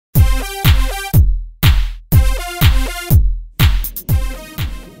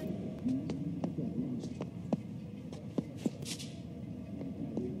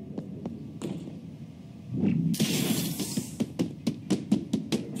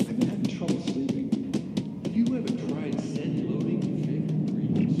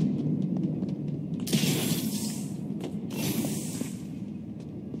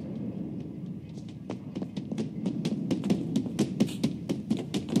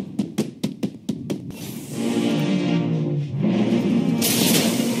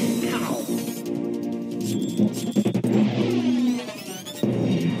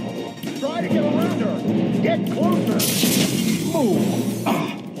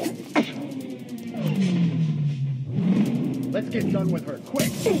Let's get done with her,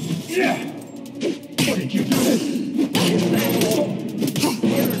 quick! Yeah! What did you do?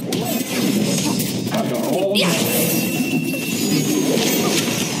 After all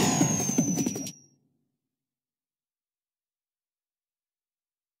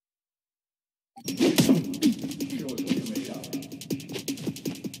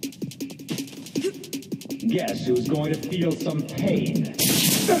Guess who's going to feel some pain?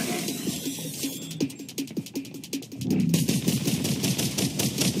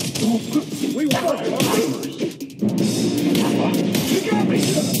 We want numbers! You got me!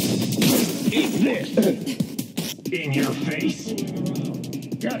 Eat this! In your face!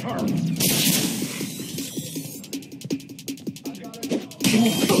 Get her!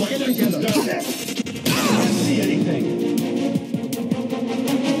 Look at together! I can't see anything!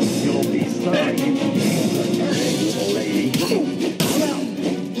 You'll be sorry you can't return, little lady! Come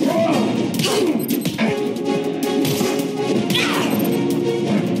out!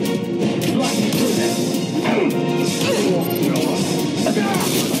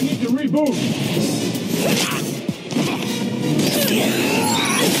 I need to reboot!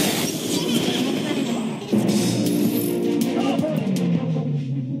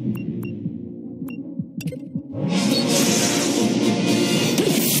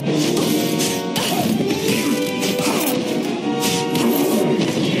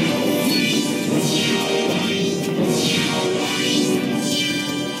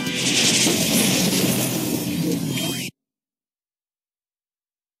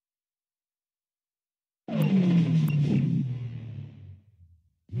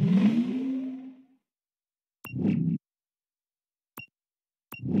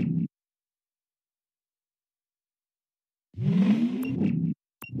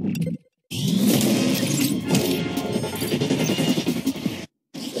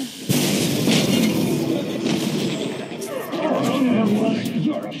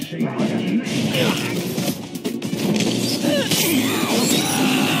 You're a shame.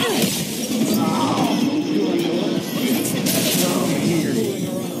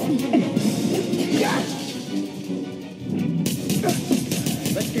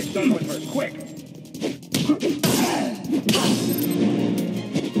 Let's get done with her, quick!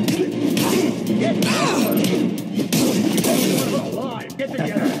 Get alive! Get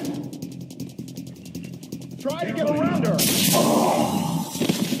together! Try to get around her!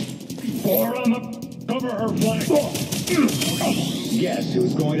 Four on the... Cover her flank! Guess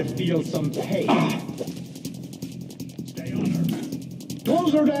who's going to feel some pain? Stay on her.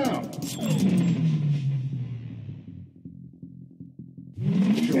 Close her down!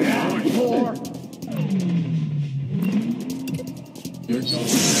 Four. Here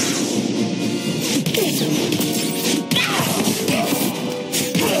goes.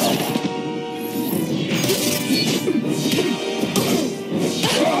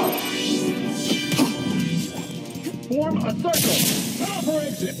 Form a circle. Now for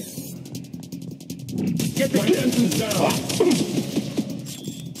exit. Get the distance down.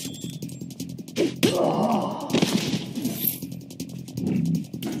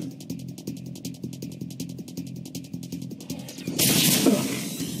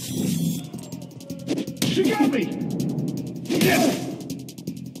 She got me!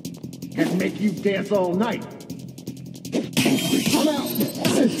 Can make you dance all night. Come out!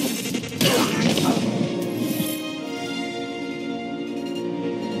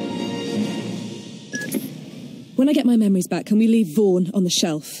 When I get my memories back, can we leave Vaughn on the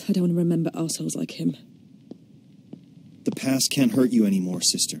shelf? I don't want to remember assholes like him. The past can't hurt you anymore,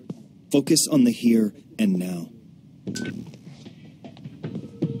 sister. Focus on the here and now.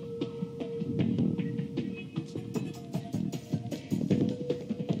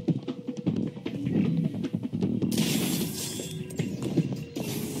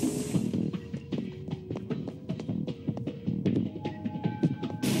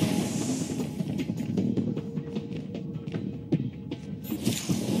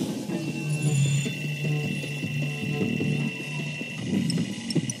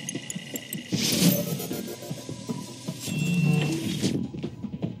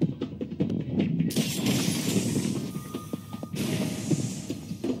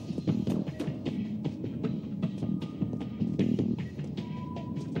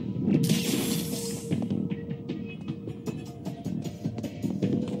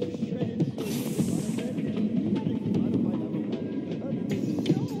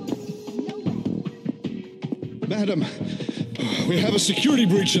 Madam, we have a security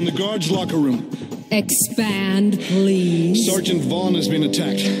breach in the guards' locker room. Expand, please. Sergeant Vaughn has been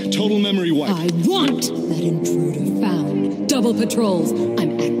attacked. Total memory wipe. I want that intruder found. Double patrols.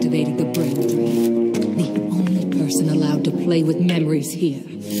 I'm activating the brain drain. The only person allowed to play with memories here.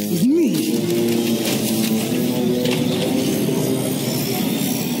 With me!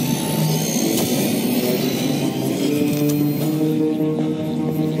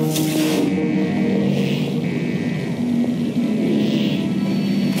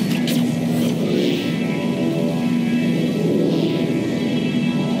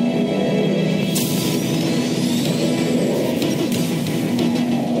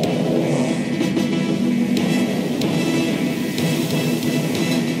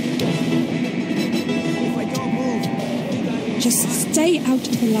 Just stay out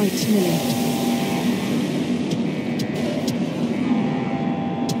of the light, Millie.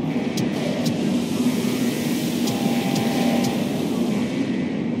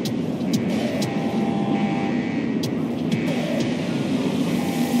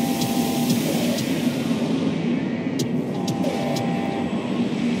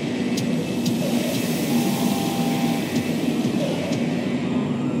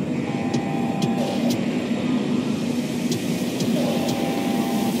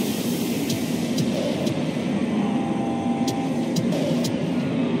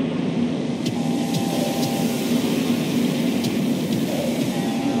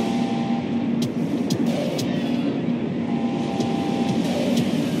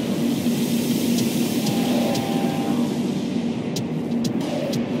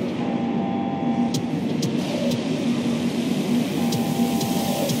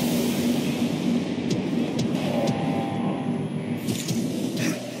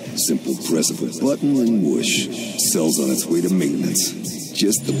 Simple press of a button and whoosh. Cell's on its way to maintenance.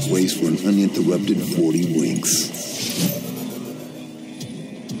 Just the place for an uninterrupted 40 winks.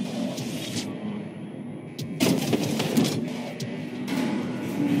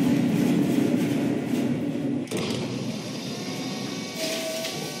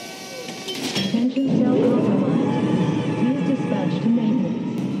 Attention cell compromised. Please dispatch to maintenance.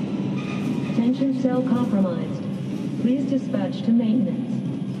 Attention cell compromised. Please dispatch to maintenance.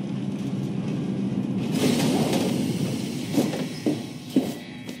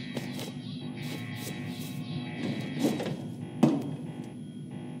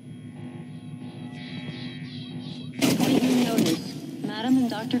 Madam and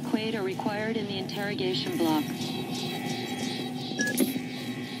Dr. Quaid are required in the interrogation block.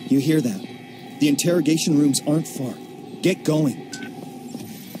 You hear that? The interrogation rooms aren't far. Get going.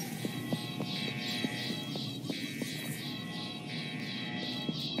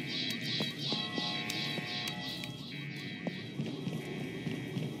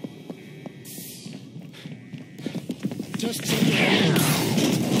 Just take it out.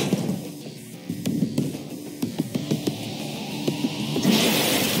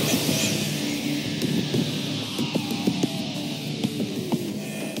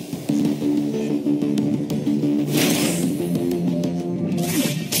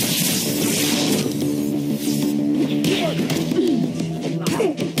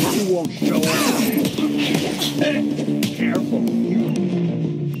 You won't show up. Careful.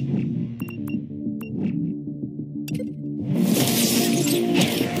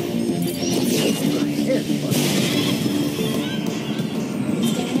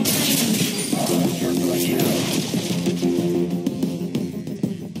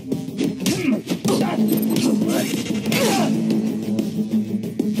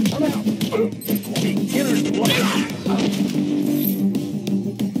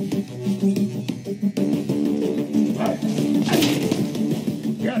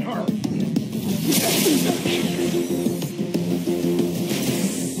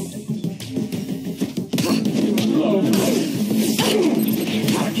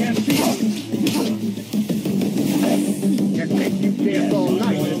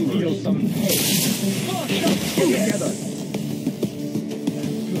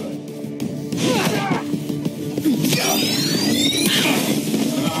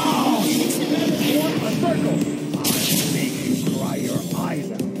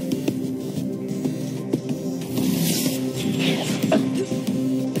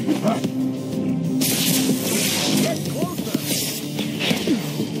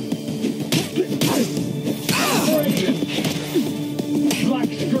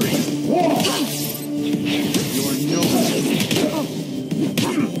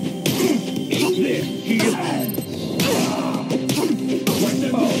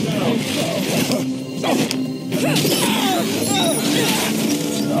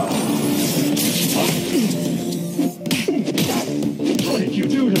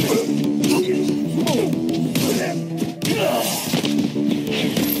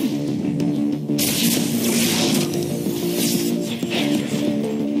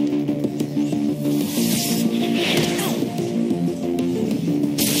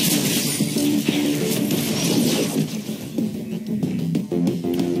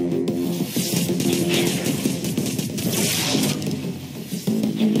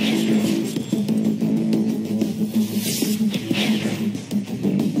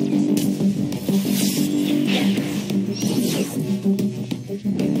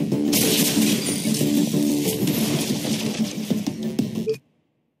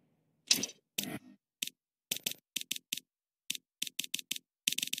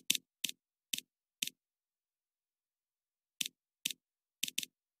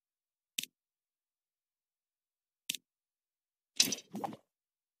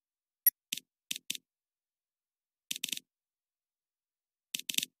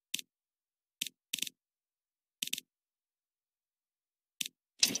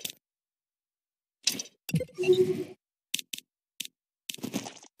 Okay.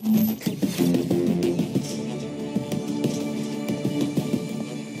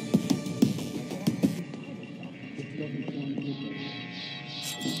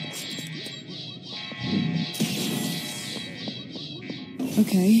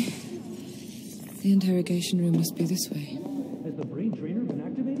 The interrogation room must be this way. Has the brain drainer been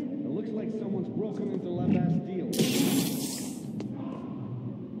activated? It looks like someone's broken into La Bastille.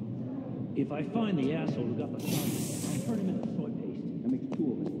 If I find the asshole who got the sauce, I'll turn him into soy paste. That makes two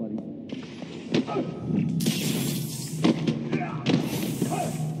of us, buddy.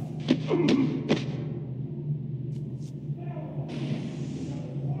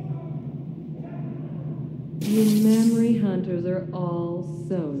 You memory hunters are all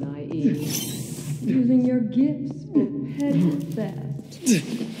so naive. Using your gifts for petty theft.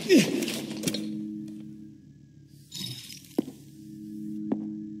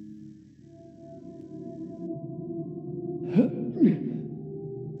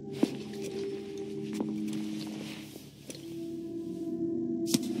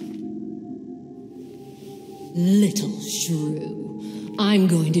 Little shrew, I'm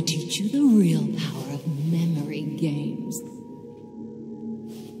going to teach you the real power of memory games.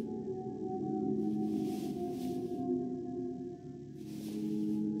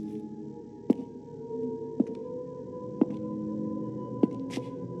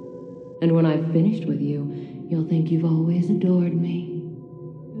 And when I've finished with you, you'll think you've always adored me.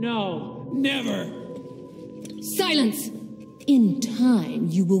 No, never! Silence! In time,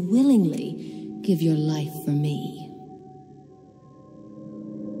 you will willingly give your life for me.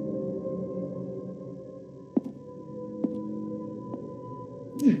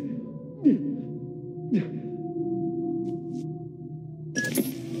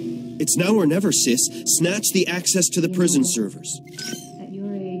 It's now or never, sis. Snatch the access to the prison servers. At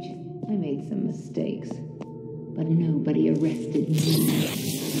your age, I made some mistakes, but nobody arrested me.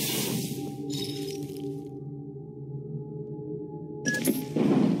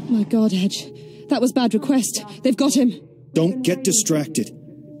 My God, Edge. That was bad request. They've got him. Don't get distracted.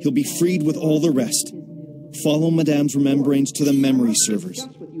 He'll be freed with all the rest. Follow Madame's remembrance to the memory servers.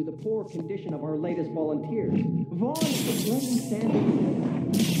 Discuss with you the poor condition of our latest volunteers. Vaughn is letting Sandy.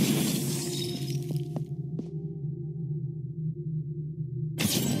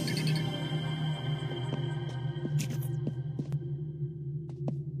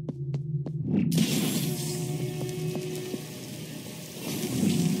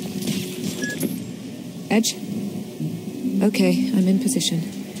 Edge? Okay, I'm in position.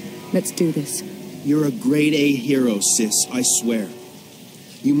 Let's do this. You're a grade A hero, sis, I swear.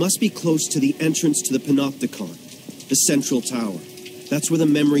 You must be close to the entrance to the Panopticon, the central tower. That's where the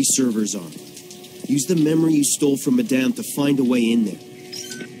memory servers are. Use the memory you stole from Madame to find a way in there.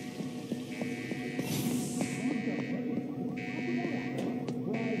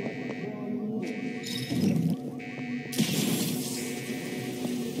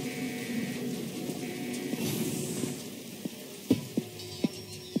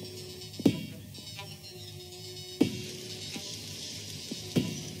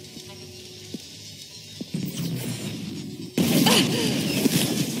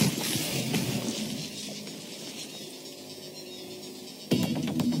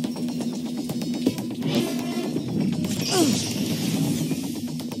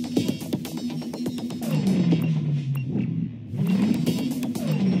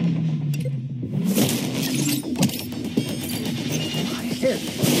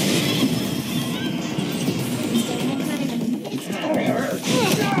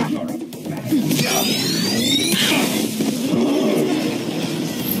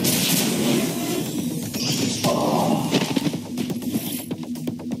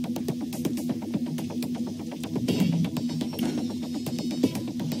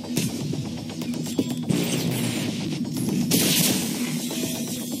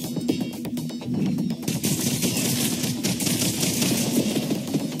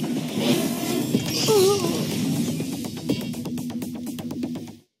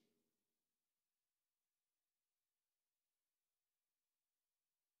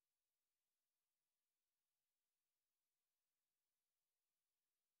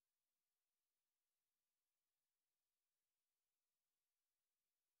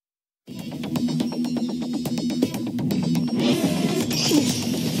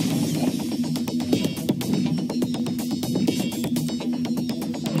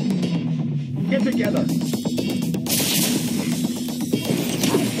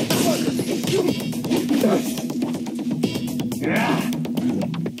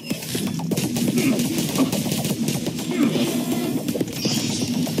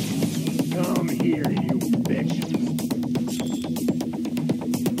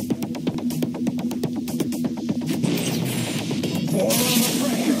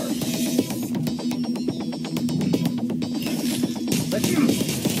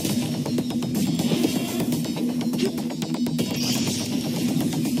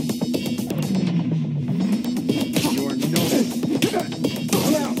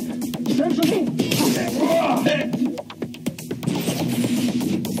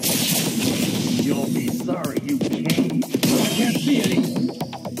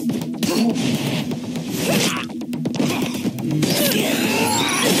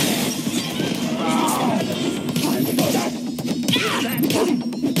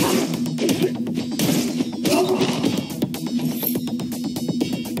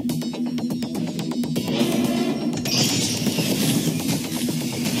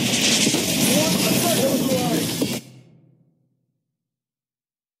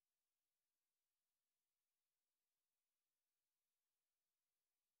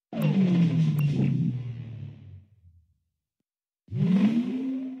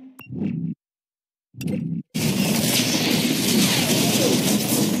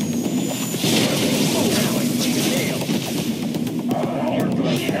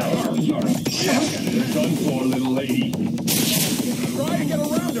 You're done for, little lady. Try to get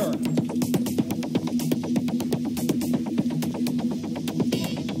around her.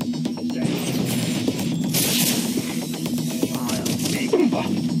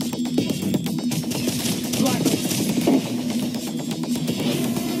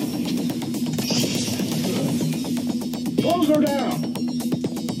 Close her down.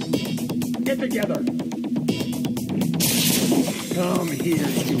 Get together. Come here,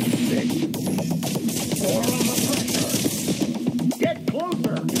 you bitch. More on the pressure. Get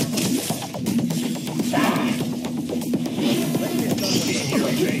closer. Let's get done with your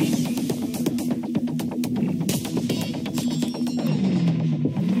face.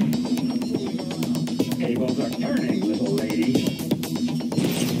 Tables are turning, little lady.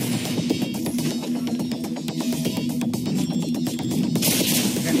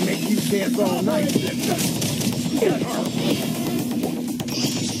 And make you dance all night. Get her.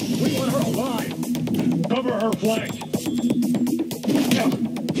 We want her alive. Cover her flank.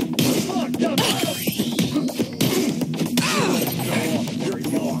 Fuck up.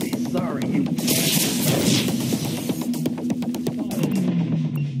 You'll be sorry, you.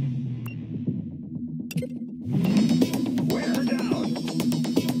 Wear her down.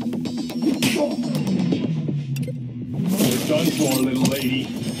 You're done for, little lady.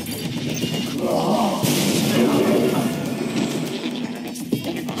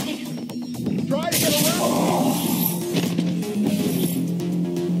 Try to get around.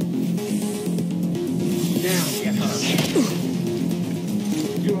 Now get her.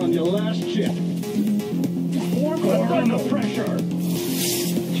 You're on your last chip. More under pressure.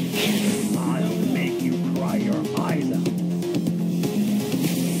 I'll make you cry your eyes out.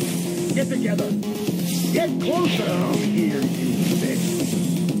 Get together. Get closer. Come here, you bitch.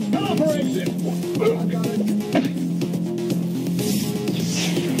 Cut off her exit. Got it.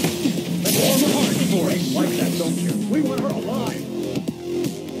 Warm her heart for it. Like that, don't you? We want her alive.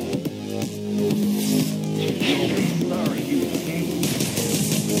 You'll be sorry, you king.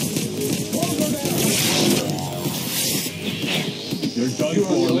 Close her down. You're done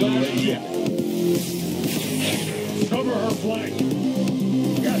for, little lady. Cover her flank.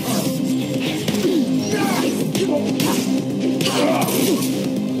 Get her.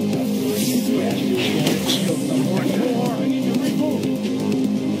 I need to remove.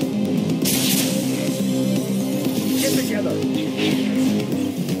 Get together.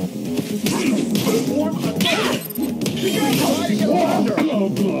 Warm the fire. You gotta try to get around her. Blow,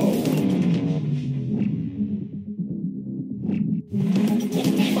 blow.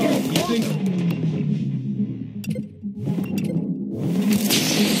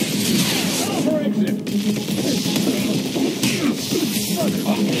 Cut her exit.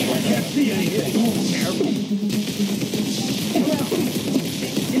 I can't see anything.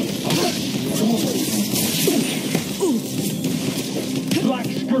 Black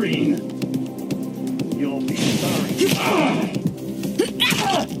screen. You'll be sorry.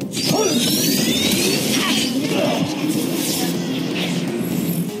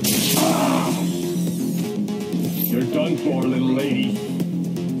 You're done for, little lady.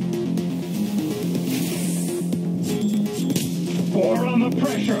 Pour on the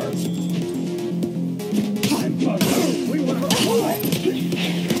pressure. I'm buzzing. We want her alive.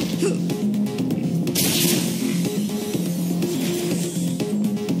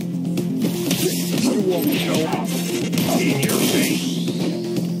 You won't show up. In your face.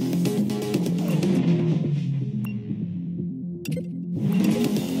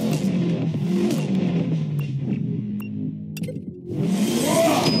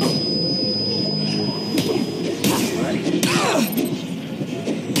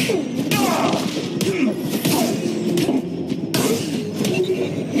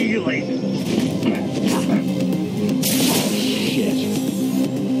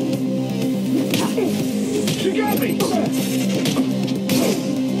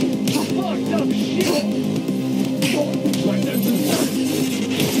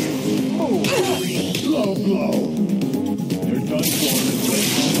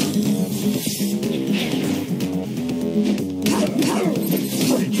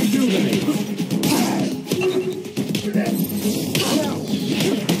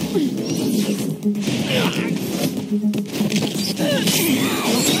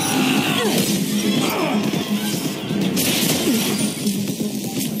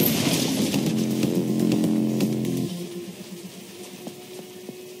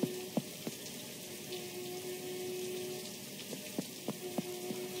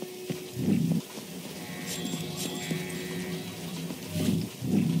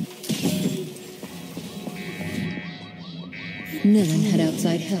 Nilin had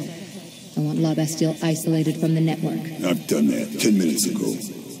outside help. I want La Bastille isolated from the network. I've done that 10 minutes ago.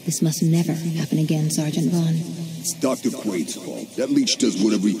 This must never happen again, Sergeant Vaughn. It's Dr. Quaid's fault. That leech does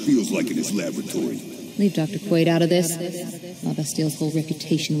whatever he feels like in his laboratory. Leave Dr. Quaid out of this. La Bastille's whole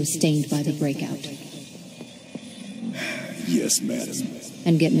reputation was stained by the breakout. Yes, madam.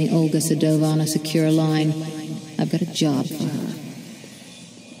 And get me Olga Sedova on a secure line. I've got a job for her.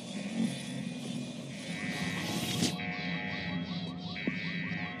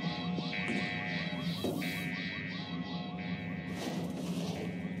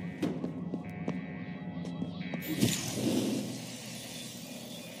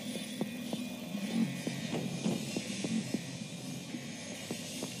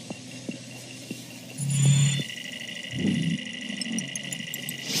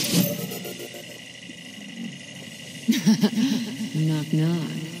 Knock,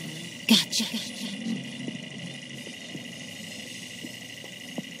 knock. Gotcha.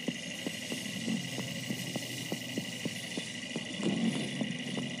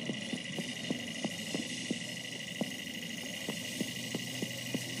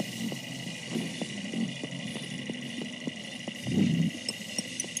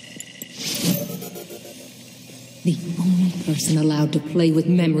 The only person allowed to play with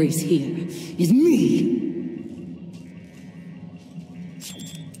memories here is me.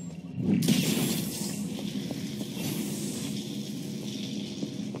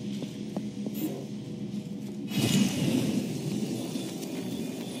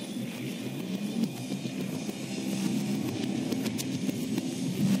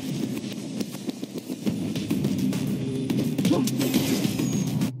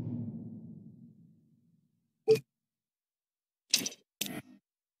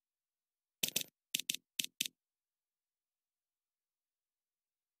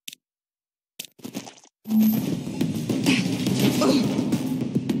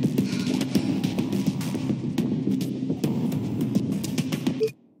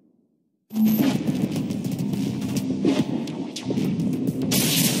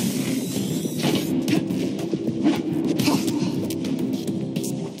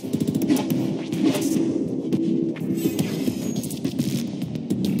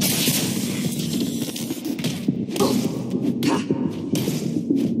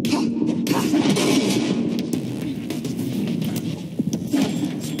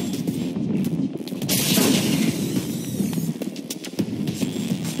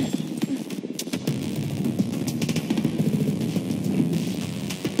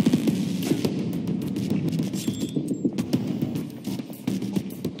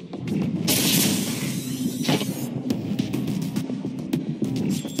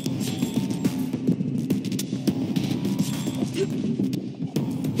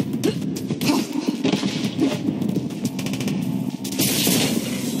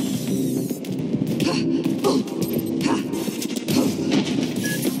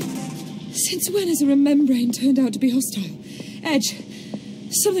 Since when has a membrane turned out to be hostile? Edge,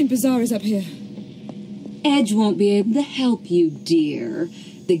 something bizarre is up here. Edge won't be able to help you, dear.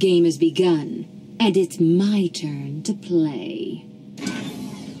 The game has begun, and it's my turn to play.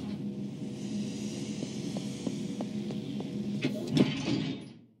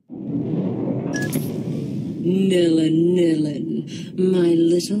 Nilin, my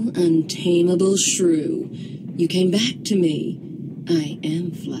little untamable shrew. You came back to me. I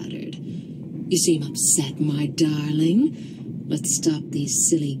am flattered. You seem upset, my darling. Let's stop these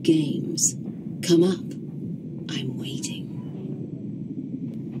silly games. Come up. I'm waiting.